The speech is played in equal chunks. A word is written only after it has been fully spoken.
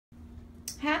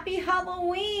Happy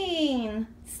Halloween,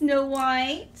 Snow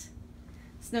White.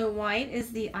 Snow White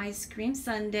is the ice cream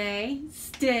sundae.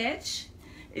 Stitch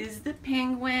is the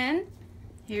penguin.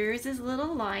 Here's his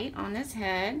little light on his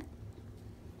head.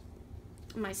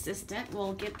 My assistant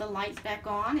will get the lights back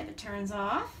on if it turns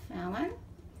off. Alan.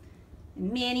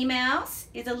 Minnie Mouse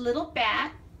is a little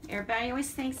bat. Everybody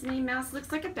always thinks Minnie Mouse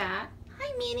looks like a bat.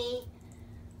 Hi, Minnie.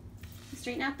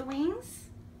 Straighten out the wings.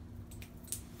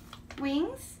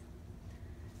 Wings.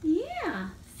 Yeah,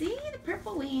 see the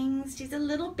purple wings. She's a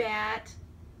little bat.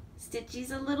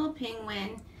 Stitchy's a little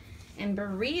penguin. And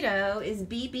Burrito is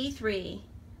BB3.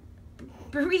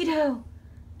 Burrito,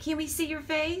 can we see your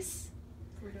face?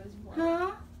 Burrito's what?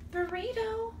 Huh?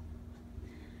 Burrito.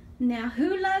 Now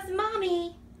who loves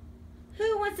mommy?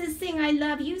 Who wants to sing I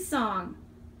Love You song?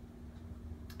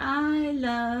 I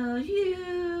love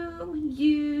you,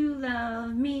 you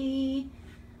love me.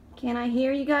 Can I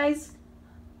hear you guys?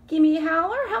 Give me a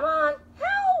howler. Come on.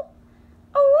 Howl.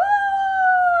 Oh,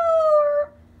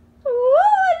 oh,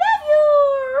 I love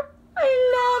you. I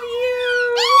love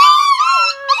you.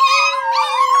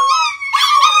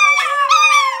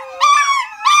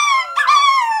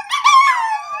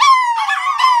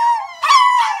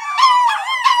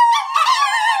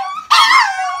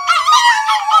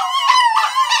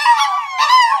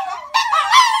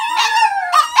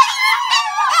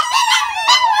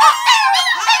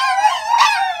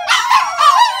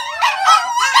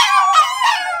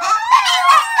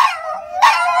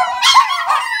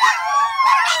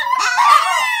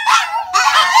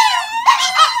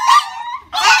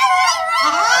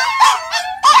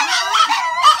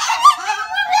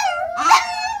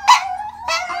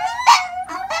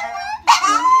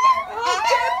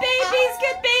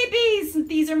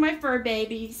 These are my fur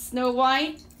babies. Snow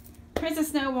White, Princess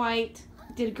Snow White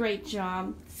did a great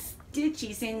job.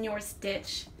 Stitchy, Senor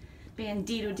Stitch,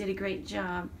 Bandito did a great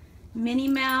job. Minnie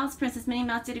Mouse, Princess Minnie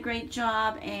Mouse did a great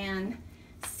job, and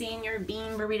Senior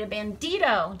Bean Burrito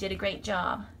Bandito did a great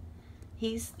job.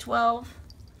 He's 12,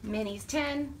 Minnie's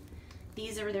 10.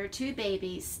 These are their two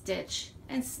babies, Stitch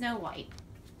and Snow White.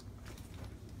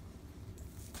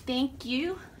 Thank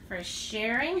you for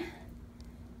sharing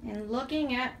and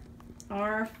looking at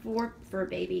our 4 fur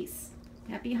babies.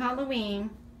 Happy Halloween.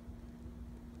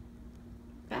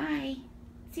 Bye.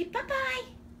 Say bye-bye.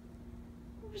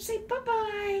 Say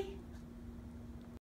bye-bye.